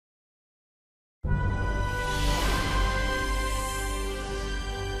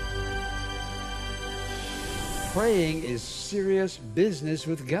Praying is serious business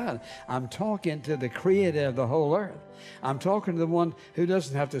with God. I'm talking to the creator of the whole earth. I'm talking to the one who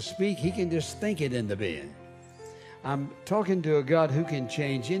doesn't have to speak. He can just think it into being. I'm talking to a God who can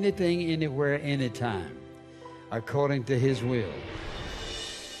change anything, anywhere, anytime, according to his will.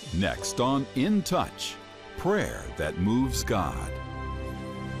 Next on In Touch, prayer that moves God.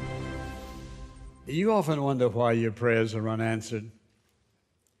 You often wonder why your prayers are unanswered.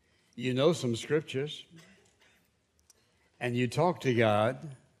 You know some scriptures, and you talk to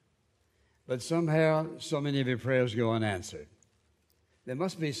God, but somehow so many of your prayers go unanswered. There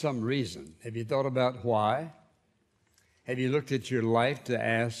must be some reason. Have you thought about why? Have you looked at your life to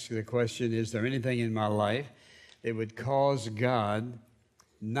ask the question, is there anything in my life that would cause God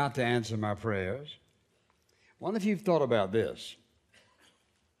not to answer my prayers? Wonder if you've thought about this.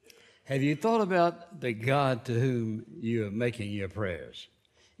 Have you thought about the God to whom you are making your prayers?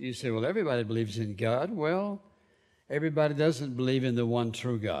 You say, well, everybody believes in God. Well, everybody doesn't believe in the one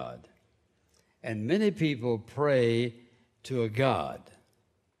true God. And many people pray to a God,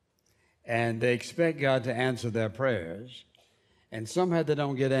 and they expect God to answer their prayers, and somehow they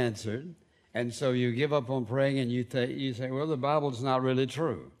don't get answered, and so you give up on praying, and you say, well, the Bible's not really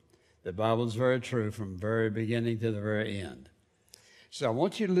true. The Bible's very true from very beginning to the very end. So I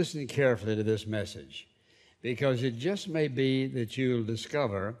want you to listen carefully to this message, because it just may be that you'll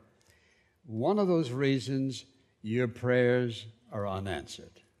discover one of those reasons your prayers are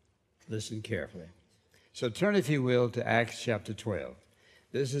unanswered. Listen carefully. So turn, if you will, to Acts chapter 12.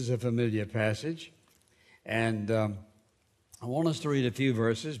 This is a familiar passage, and I want us to read a few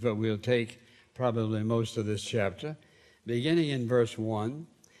verses, but we'll take probably most of this chapter. Beginning in verse 1,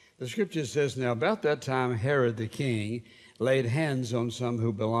 the scripture says, Now about that time Herod the king laid hands on some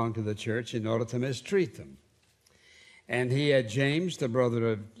who belonged to the church in order to mistreat them. And he had James, the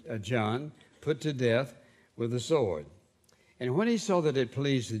brother of John, put to death with a sword. And when he saw that it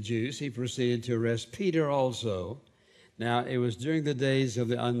pleased the Jews, he proceeded to arrest Peter also. Now it was during the days of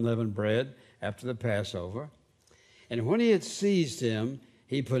the unleavened bread, after the Passover. And when he had seized him,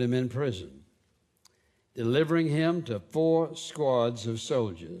 he put him in prison, delivering him to 4 squads of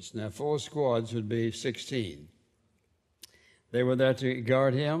soldiers. Now 4 squads would be 16. They were there to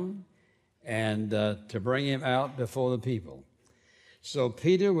guard him and to bring him out before the people. So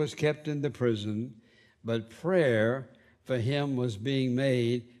Peter was kept in the prison, but prayer for him was being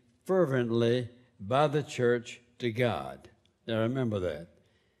made fervently by the church to God. Now remember that.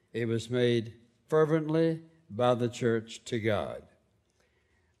 It was made fervently by the church to God.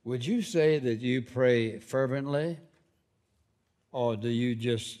 Would you say that you pray fervently? Or do you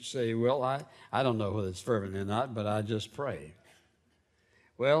just say, well, I don't know whether it's fervent or not, but I just pray?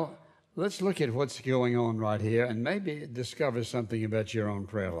 Well, let's look at what's going on right here and maybe discover something about your own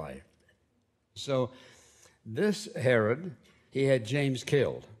prayer life. So this Herod, he had James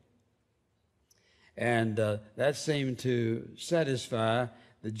killed. And that seemed to satisfy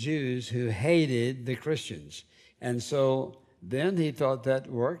the Jews who hated the Christians. And so then he thought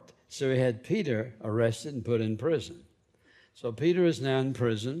that worked, so he had Peter arrested and put in prison. So Peter is now in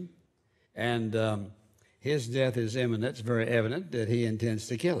prison, and his death is imminent. It's very evident that he intends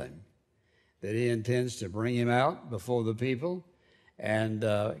to kill him, that he intends to bring him out before the people and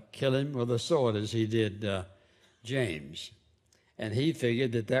kill him with a sword as he did James. And he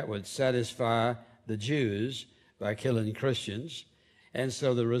figured that that would satisfy the Jews by killing Christians. And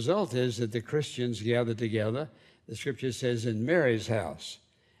so the result is that the Christians gathered together, the scripture says, in Mary's house.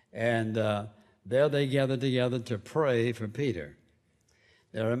 And there they gathered together to pray for Peter.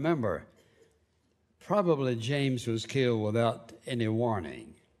 Now remember, probably James was killed without any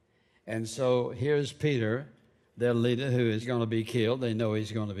warning. And so here's Peter, their leader, who is going to be killed. They know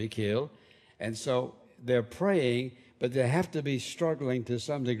he's going to be killed. And so they're praying, but they have to be struggling to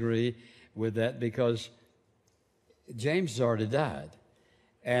some degree with that because James has already died.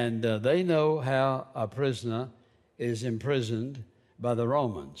 And they know how a prisoner is imprisoned by the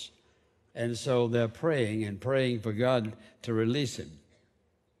Romans. And so they're praying and praying for God to release him.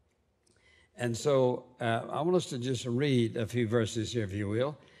 And so I want us to just read a few verses here, if you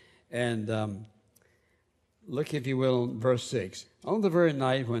will. And look, if you will, in verse 6. On the very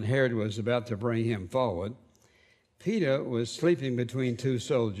night when Herod was about to bring him forward, Peter was sleeping between 2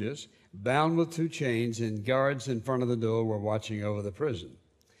 soldiers, bound with 2 chains, and guards in front of the door were watching over the prison.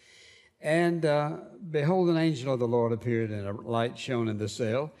 And behold, an angel of the Lord appeared, and a light shone in the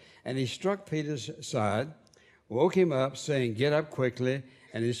cell, and he struck Peter's side, woke him up, saying, Get up quickly,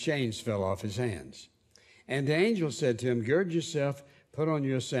 and his chains fell off his hands. And the angel said to him, Gird yourself, put on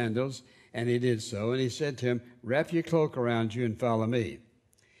your sandals, and he did so. And he said to him, Wrap your cloak around you and follow me.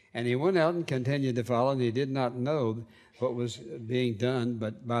 And he went out and continued to follow, and he did not know what was being done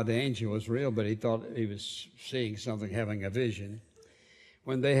but by the angel was real, but he thought he was seeing something, having a vision.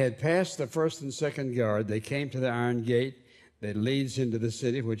 When they had passed the first and second guard, they came to the iron gate that leads into the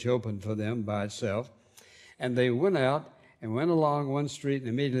city, which opened for them by itself. And they went out and went along one street, and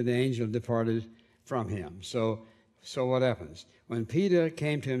immediately the angel departed from him. So what happens? When Peter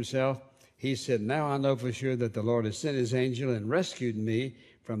came to himself, he said, "Now I know for sure that the Lord has sent his angel and rescued me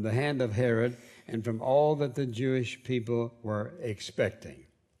from the hand of Herod and from all that the Jewish people were expecting."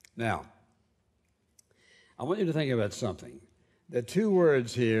 Now, I want you to think about something. There are two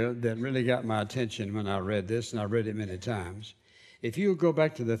words here that really got my attention when I read this, and I read it many times. If you go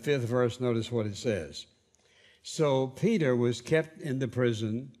back to the 5th verse, notice what it says. So Peter was kept in the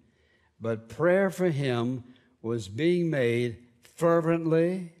prison, but prayer for him was being made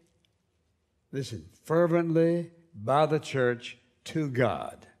fervently, listen, fervently by the church to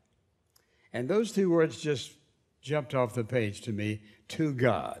God. And those two words just jumped off the page to me, to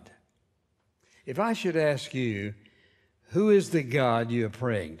God. If I should ask you, who is the God you're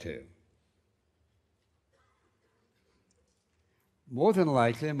praying to? More than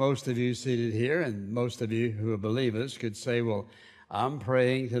likely, most of you seated here and most of you who are believers could say, well, I'm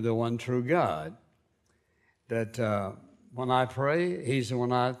praying to the one true God. That when I pray, he's the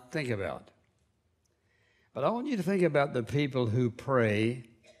one I think about. But I want you to think about the people who pray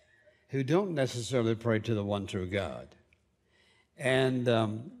who don't necessarily pray to the one true God. And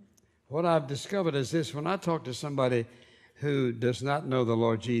what I've discovered is this: when I talk to somebody who does not know the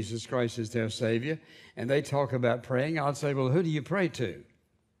Lord Jesus Christ as their Savior, and they talk about praying, I'll say, well, who do you pray to?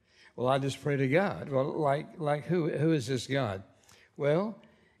 Well, I just pray to God. Well, like who is this God? Well,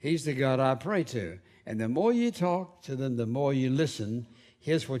 he's the God I pray to. And the more you talk to them, the more you listen,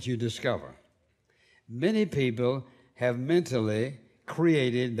 here's what you discover. Many people have mentally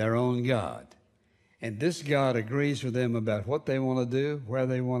created their own God. And this God agrees with them about what they want to do, where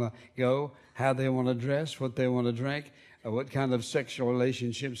they want to go, how they want to dress, what they want to drink, or what kind of sexual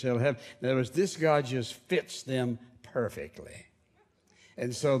relationships they'll have. In other words, this God just fits them perfectly.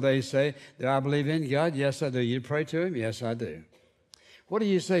 And so they say, do I believe in God? Yes, I do. You pray to him? Yes, I do. What do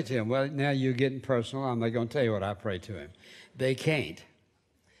you say to him? Well, now you're getting personal. I'm not going to tell you what I pray to him. They can't,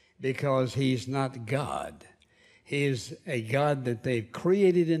 because he's not God. He is a God that they've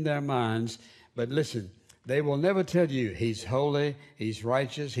created in their minds. But listen, they will never tell you he's holy, he's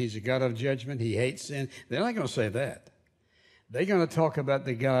righteous, he's a God of judgment, he hates sin. They're not going to say that. They're going to talk about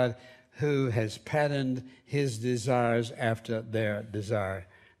the God who has patterned his desires after their desire,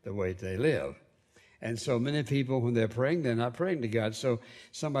 the way they live. And so many people, when they're praying, they're not praying to God. So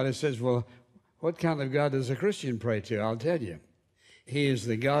somebody says, well, what kind of God does a Christian pray to? I'll tell you. He is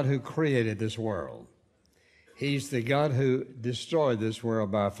the God who created this world. He's the God who destroyed this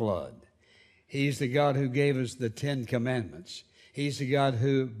world by flood. He's the God who gave us the 10 Commandments. He's the God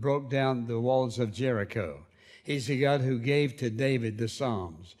who broke down the walls of Jericho. He's the God who gave to David the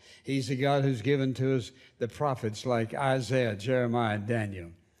Psalms. He's the God who's given to us the prophets like Isaiah, Jeremiah, and Daniel.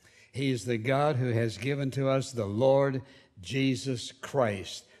 He's the God who has given to us the Lord Jesus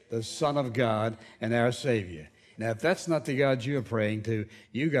Christ, the Son of God and our Savior. Now, if that's not the God you're praying to,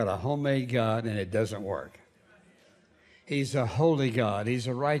 you got a homemade God and it doesn't work. He's a holy God. He's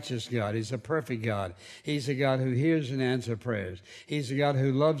a righteous God. He's a perfect God. He's a God who hears and answers prayers. He's a God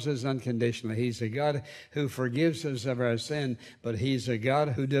who loves us unconditionally. He's a God who forgives us of our sin, but he's a God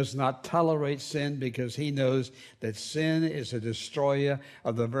who does not tolerate sin because he knows that sin is a destroyer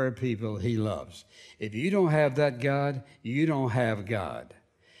of the very people he loves. If you don't have that God, you don't have God.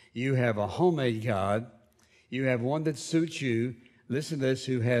 You have a homemade God. You have one that suits you. Listen to this,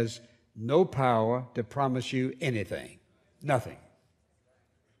 who has no power to promise you anything. Nothing.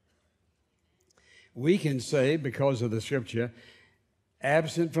 We can say, because of the scripture,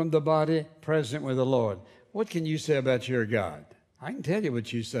 absent from the body, present with the Lord. What can you say about your God? I can tell you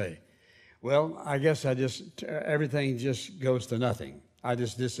what you say. Well, I guess everything just goes to nothing. I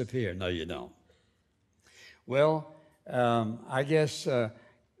just disappear. No, you don't. Well, I guess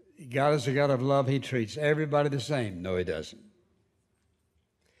God is a God of love. He treats everybody the same. No, he doesn't.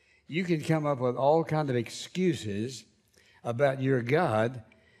 You can come up with all kinds of excuses about your God,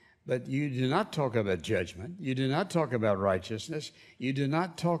 but you do not talk about judgment. You do not talk about righteousness. You do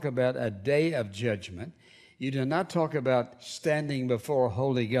not talk about a day of judgment. You do not talk about standing before a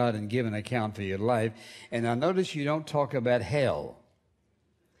holy God and giving account for your life. And I notice you don't talk about hell.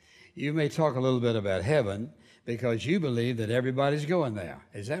 You may talk a little bit about heaven because you believe that everybody's going there.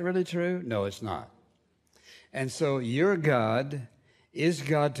 Is that really true? No, it's not. And so your God is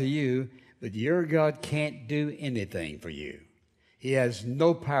God to you, but your God can't do anything for you. He has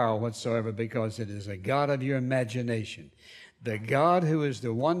no power whatsoever because it is a God of your imagination. The God who is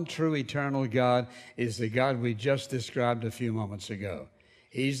the one true eternal God is the God we just described a few moments ago.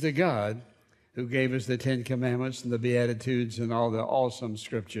 He's the God who gave us the Ten Commandments and the Beatitudes and all the awesome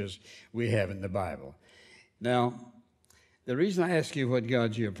scriptures we have in the Bible. Now, the reason I ask you what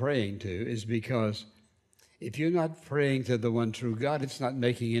God you're praying to is because if you're not praying to the one true God, it's not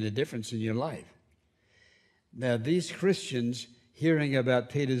making any difference in your life. Now, these Christians, hearing about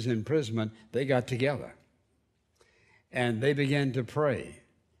Peter's imprisonment, they got together and they began to pray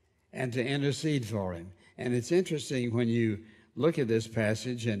and to intercede for him. And it's interesting when you look at this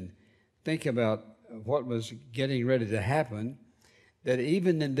passage and think about what was getting ready to happen, that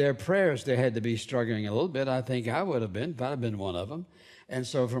even in their prayers they had to be struggling a little bit. I think I would have been if I'd have been one of them. And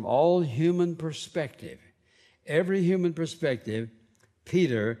so from all human perspective, every human perspective,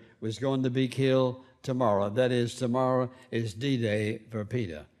 Peter was going to be killed tomorrow. That is, tomorrow is D-Day for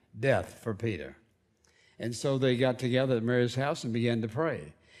Peter, death for Peter. And so they got together at Mary's house and began to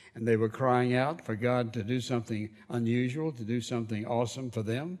pray. And they were crying out for God to do something unusual, to do something awesome for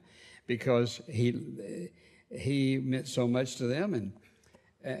them, because he meant so much to them.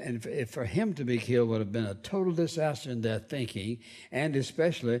 And if for him to be killed would have been a total disaster in their thinking, and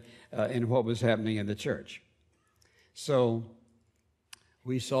especially in what was happening in the church. So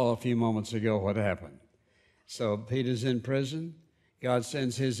we saw a few moments ago what happened. So Peter's in prison. God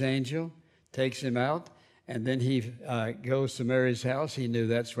sends his angel, takes him out, and then he goes to Mary's house. He knew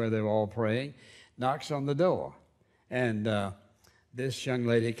that's where they were all praying, knocks on the door. And this young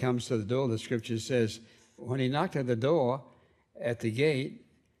lady comes to the door. The scripture says, when he knocked at the door at the gate,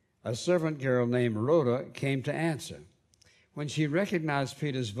 a servant girl named Rhoda came to answer. When she recognized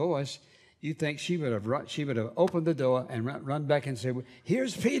Peter's voice, you think she would have opened the door and run back and said,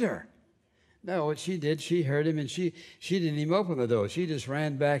 "Here's Peter." No, what she did, she heard him, and she didn't even open the door. She just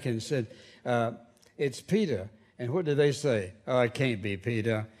ran back and said, "It's Peter." And what did they say? "Oh, it can't be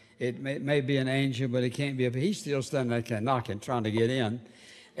Peter. It may be an angel, but it can't be. He's still standing there knocking, trying to get in."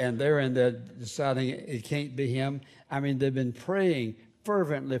 And they're in there deciding it can't be him. I mean, they've been praying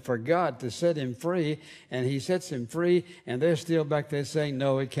fervently for God to set him free, and he sets him free, and they're still back there saying,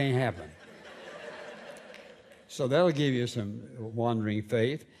 "No, it can't happen." So that'll give you some wandering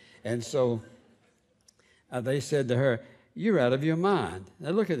faith. And so they said to her, "You're out of your mind." Now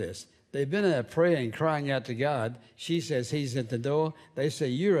look at this. They've been there praying, crying out to God. She says he's at the door. They say,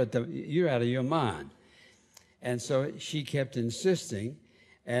 you're out of your mind. And so she kept insisting.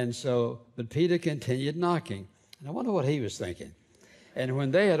 And so, but Peter continued knocking. And I wonder what he was thinking. And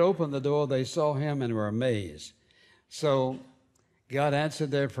when they had opened the door, they saw him and were amazed. So God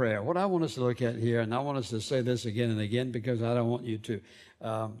answered their prayer. What I want us to look at here, and I want us to say this again and again because I don't want you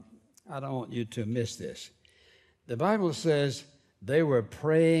to miss this. The Bible says they were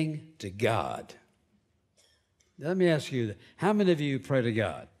praying to God. Let me ask you, how many of you pray to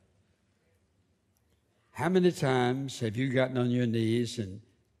God? How many times have you gotten on your knees and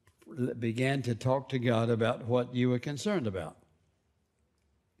began to talk to God about what you were concerned about?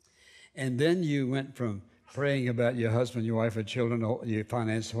 And then you went from praying about your husband, your wife, or children, or your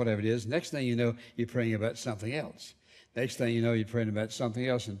finances, whatever it is. Next thing you know, you're praying about something else. Next thing you know, you're praying about something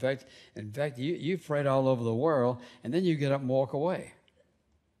else. In fact, you've prayed all over the world, and then you get up and walk away.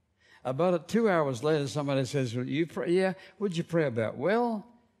 About 2 hours later, somebody says, "Well, you pray? Yeah, what'd you pray about?" "Well,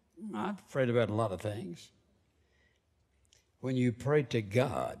 I've prayed about a lot of things." When you pray to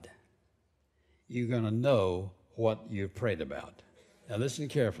God, you're going to know what you prayed about. Now listen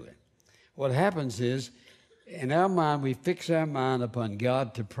carefully. What happens is, in our mind, we fix our mind upon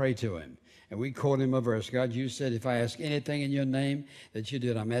God to pray to him. And we quote him a verse. "God, you said, if I ask anything in your name, that you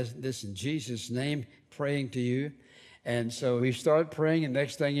did. I'm asking this in Jesus' name, praying to you." And so we start praying, and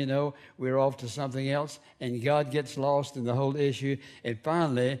next thing you know, we're off to something else, and God gets lost in the whole issue. And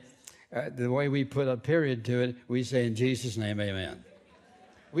finally, the way we put a period to it, we say, "In Jesus' name, amen."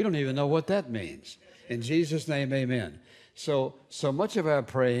 We don't even know what that means. In Jesus' name, amen. So much of our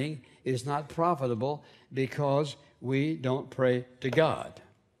praying is not profitable because we don't pray to God.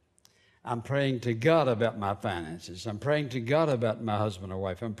 I'm praying to God about my finances. I'm praying to God about my husband or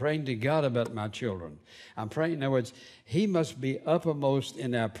wife. I'm praying to God about my children. I'm praying, in other words, he must be uppermost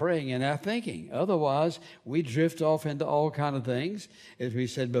in our praying and our thinking. Otherwise, we drift off into all kinds of things, as we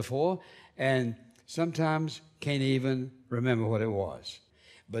said before, and sometimes can't even remember what it was.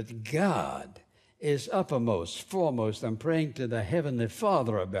 But God is uppermost, foremost. I'm praying to the Heavenly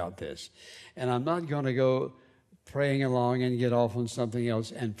Father about this. And I'm not going to go praying along and get off on something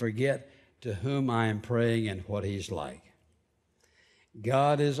else and forget to whom I am praying and what he's like.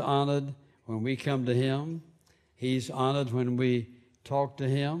 God is honored when we come to him. He's honored when we talk to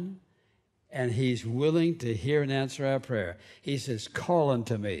him, and he's willing to hear and answer our prayer. He says, call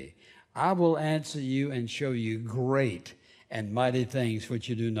unto me. I will answer you and show you great and mighty things which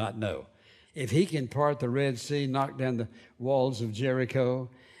you do not know. If he can part the Red Sea, knock down the walls of Jericho,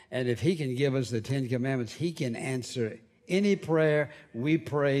 and if he can give us the Ten Commandments, he can answer any prayer we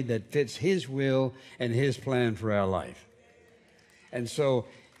pray that fits his will and his plan for our life. And so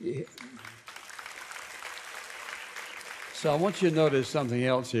I want you to notice something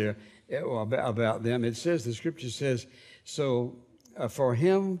else here about them. It says, the scripture says, for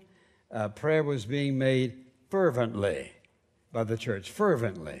him, prayer was being made fervently by the church.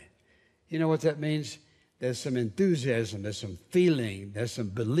 Fervently. You know what that means? There's some enthusiasm, there's some feeling, there's some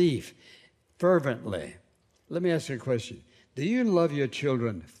belief. Fervently. Let me ask you a question. Do you love your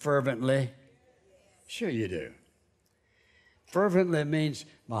children fervently? Sure you do. Fervently means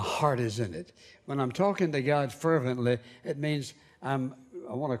my heart is in it. When I'm talking to God fervently, it means I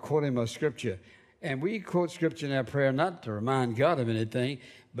want to quote him a scripture. And we quote scripture in our prayer not to remind God of anything,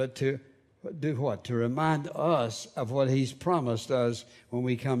 but to do what? To remind us of what he's promised us when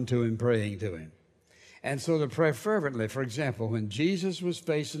we come to him praying to him. And so to pray fervently, for example, when Jesus was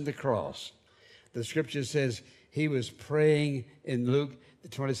facing the cross, the scripture says he was praying in Luke, the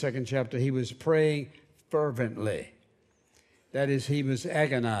 22nd chapter, he was praying fervently. That is, he was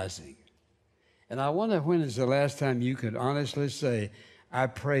agonizing. And I wonder when is the last time you could honestly say, I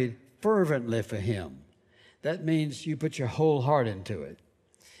prayed fervently for him. That means you put your whole heart into it.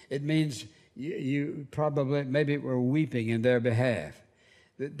 It means you probably, maybe were weeping in their behalf.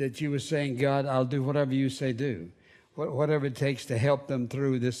 That you were saying, God, I'll do whatever you say do. Whatever it takes to help them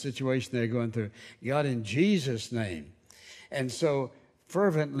through this situation they're going through. God, in Jesus' name. And so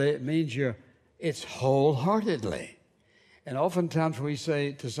fervently, it means it's wholeheartedly. And oftentimes we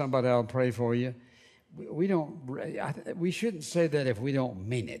say to somebody, I'll pray for you. We shouldn't say that if we don't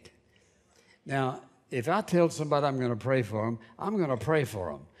mean it. Now, if I tell somebody I'm going to pray for them, I'm going to pray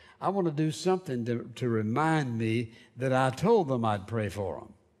for them. I want to do something to remind me that I told them I'd pray for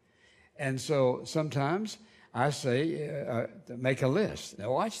them. And so sometimes I say, make a list.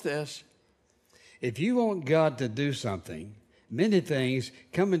 Now watch this. If you want God to do something, many things,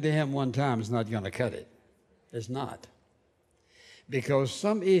 coming to him one time is not going to cut it. It's not. Because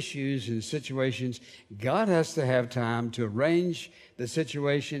some issues and situations, God has to have time to arrange the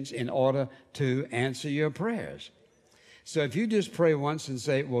situations in order to answer your prayers. So if you just pray once and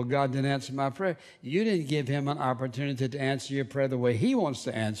say, well, God didn't answer my prayer, you didn't give him an opportunity to answer your prayer the way he wants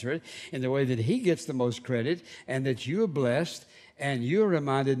to answer it, in the way that he gets the most credit, and that you're blessed, and you're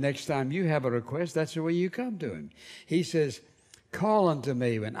reminded next time you have a request, that's the way you come to him. He says, call unto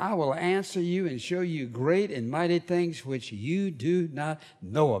me, and I will answer you and show you great and mighty things which you do not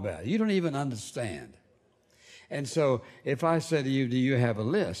know about. You don't even understand. And so if I say to you, do you have a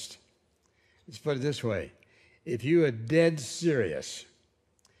list? Let's put it this way. If you are dead serious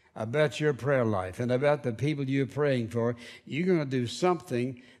about your prayer life and about the people you're praying for, you're going to do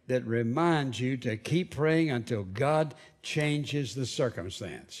something that reminds you to keep praying until God changes the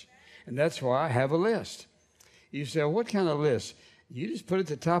circumstance. And that's why I have a list. You say, well, what kind of list? You just put at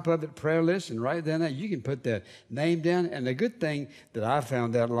the top of it, prayer list, and right down there, you can put that name down. And the good thing that I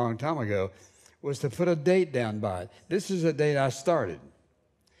found out a long time ago was to put a date down by it. This is a date I started.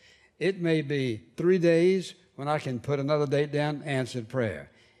 It may be 3 days when I can put another date down, answered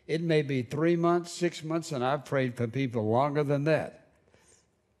prayer. It may be 3 months, 6 months, and I've prayed for people longer than that.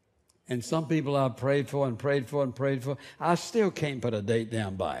 And some people I've prayed for and prayed for and prayed for, I still can't put a date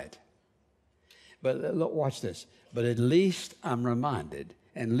down by it. But look, watch this. But at least I'm reminded.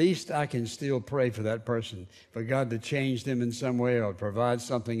 At least I can still pray for that person, for God to change them in some way or provide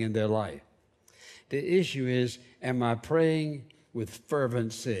something in their life. The issue is, am I praying with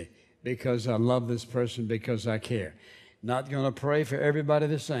fervency because I love this person, because I care? Not going to pray for everybody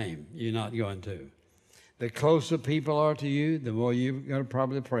the same. You're not going to. The closer people are to you, the more you're going to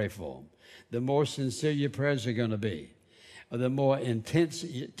probably pray for them. The more sincere your prayers are going to be. Or the more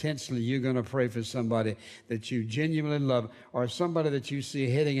intensely you're going to pray for somebody that you genuinely love, or somebody that you see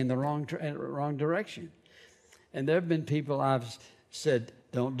heading in the wrong direction. And there have been people I've said,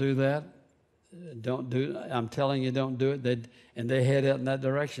 don't do that. I'm telling you, don't do it. And they head out in that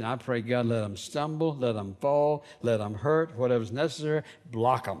direction. I pray, God, let them stumble, let them fall, let them hurt, whatever's necessary,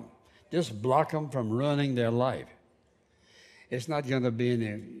 block them. Just block them from ruining their life. It's not going to be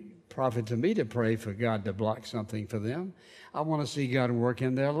any profit to me to pray for God to block something for them. I want to see God work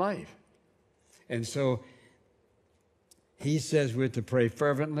in their life. And so he says we're to pray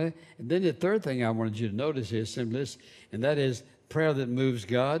fervently. And then the third thing I wanted you to notice is simply this, and that is prayer that moves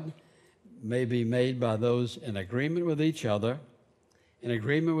God may be made by those in agreement with each other,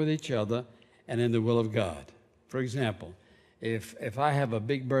 and in the will of God. For example, if I have a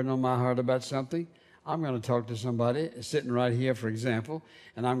big burden on my heart about something, I'm going to talk to somebody sitting right here, for example,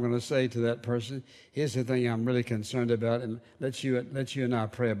 and I'm going to say to that person, here's the thing I'm really concerned about, and let you and I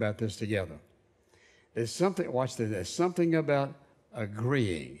pray about this together. There's something, watch this, there's something about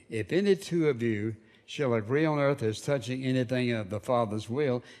agreeing. If any two of you shall agree on earth as touching anything of the Father's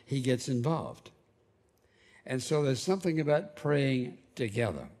will, he gets involved. And so there's something about praying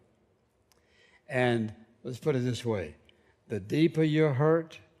together. And let's put it this way. The deeper your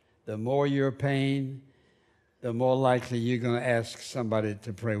hurt, the more your pain, the more likely you're going to ask somebody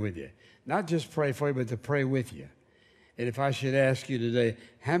to pray with you. Not just pray for you, but to pray with you. And if I should ask you today,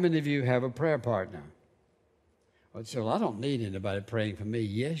 how many of you have a prayer partner? Well, so I don't need anybody praying for me.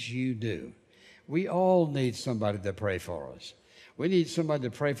 Yes, you do. We all need somebody to pray for us. We need somebody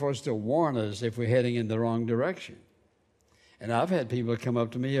to pray for us to warn us if we're heading in the wrong direction. And I've had people come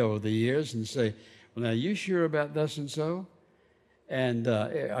up to me over the years and say, well, now, you sure about thus and so? And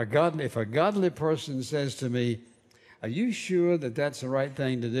if a godly person says to me, are you sure that that's the right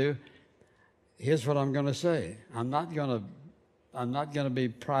thing to do? Here's what I'm going to say. I'm not going to be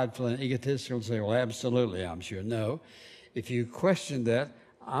prideful and egotistical and say, well, absolutely, I'm sure. No. If you question that,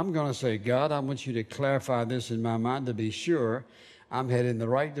 I'm going to say, God, I want you to clarify this in my mind to be sure I'm heading in the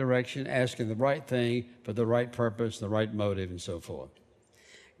right direction, asking the right thing for the right purpose, the right motive, and so forth.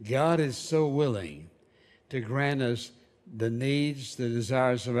 God is so willing to grant us the needs, the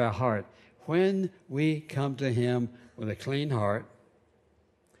desires of our heart when we come to him with a clean heart,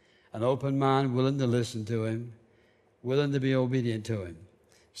 an open mind, willing to listen to him, willing to be obedient to him.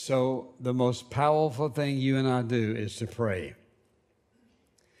 So the most powerful thing you and I do is to pray.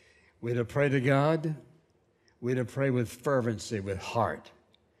 We're to pray to God. We're to pray with fervency, with heart.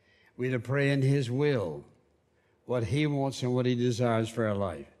 We're to pray in his will, what he wants and what he desires for our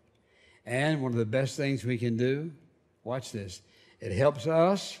life. And one of the best things we can do, watch this, it helps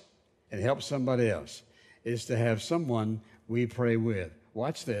us, it helps somebody else, is to have someone we pray with.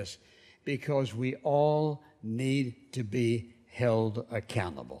 Watch this, because we all need to be held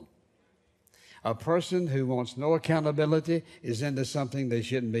accountable. A person who wants no accountability is into something they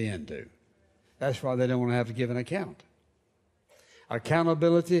shouldn't be into. That's why they don't want to have to give an account.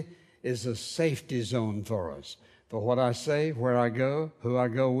 Accountability is a safety zone for us. For what I say, where I go, who I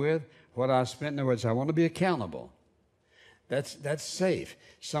go with, what I spend. In other words, I want to be accountable. That's safe.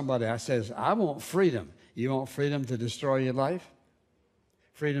 Somebody says, I want freedom. You want freedom to destroy your life?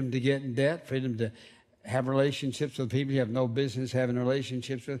 Freedom to get in debt? Freedom to have relationships with people you have no business having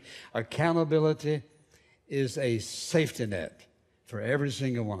relationships with? Accountability is a safety net for every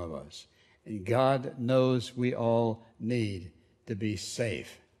single one of us. And God knows we all need to be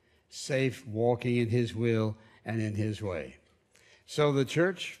safe walking in his will and in his way. So the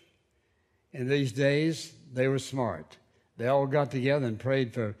church in these days, they were smart. They all got together and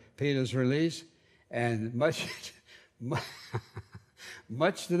prayed for Peter's release, and much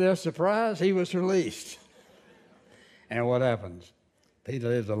to their surprise, he was released. And what happens? Peter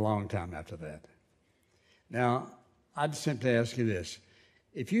lived a long time after that. Now, I'd simply ask you this.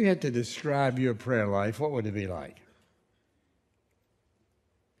 If you had to describe your prayer life, what would it be like?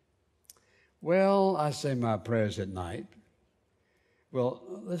 Well, I say my prayers at night. Well,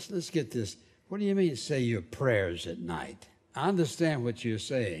 let's get this. What do you mean say your prayers at night? I understand what you're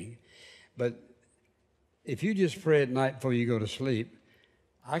saying, but if you just pray at night before you go to sleep,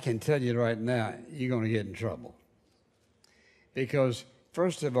 I can tell you right now, you're going to get in trouble. Because,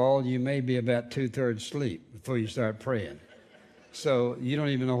 first of all, you may be about 2/3 asleep before you start praying. So you don't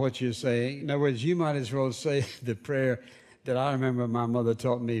even know what you're saying. In other words, you might as well say the prayer that I remember my mother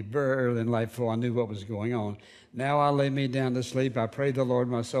taught me very early in life before I knew what was going on. Now I lay me down to sleep. I pray the Lord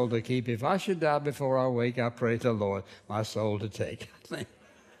my soul to keep. If I should die before I wake, I pray the Lord my soul to take.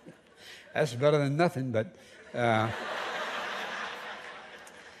 That's better than nothing, but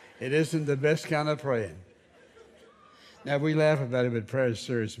it isn't the best kind of praying. Now, we laugh about it, but prayer is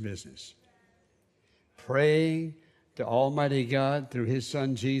serious business. Praying to Almighty God through his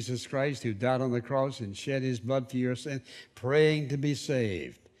Son, Jesus Christ, who died on the cross and shed his blood for your sin. Praying to be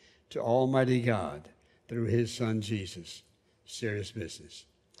saved to Almighty God through his Son, Jesus. Serious business.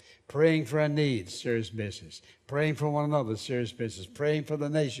 Praying for our needs, serious business. Praying for one another, serious business. Praying for the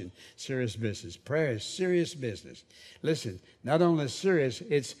nation, serious business. Prayer is serious business. Listen, not only serious,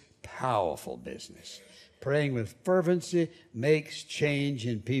 it's powerful business. Praying with fervency makes change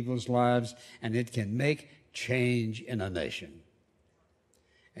in people's lives, and it can make change in a nation.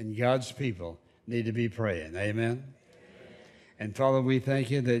 And God's people need to be praying. Amen? And Father, we thank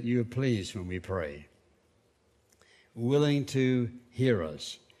you that you are pleased when we pray, willing to hear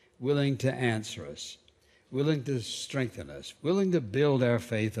us, willing to answer us, willing to strengthen us, willing to build our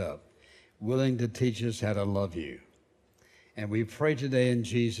faith up, willing to teach us how to love you. And we pray today in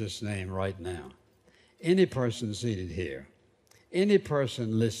Jesus' name right now. Any person seated here, any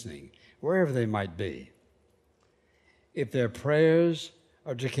person listening, wherever they might be, if their prayers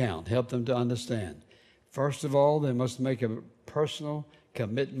are to count, help them to understand. First of all, they must make a personal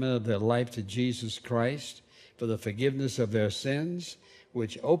commitment of their life to Jesus Christ for the forgiveness of their sins,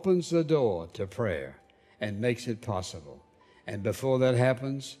 which opens the door to prayer and makes it possible. And before that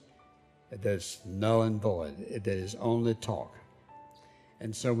happens, that's null and void. That is only talk.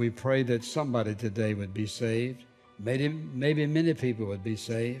 And so we pray that somebody today would be saved. Maybe many people would be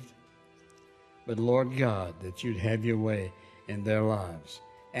saved. But Lord God, that you'd have your way in their lives.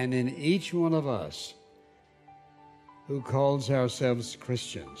 And in each one of us who calls ourselves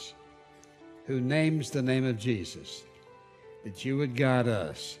Christians, who names the name of Jesus, that you would guide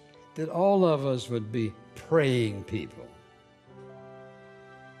us, that all of us would be praying people,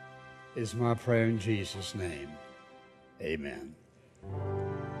 is my prayer in Jesus' name. Amen.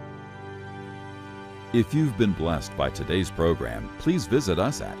 If you've been blessed by today's program, please visit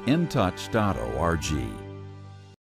us at intouch.org.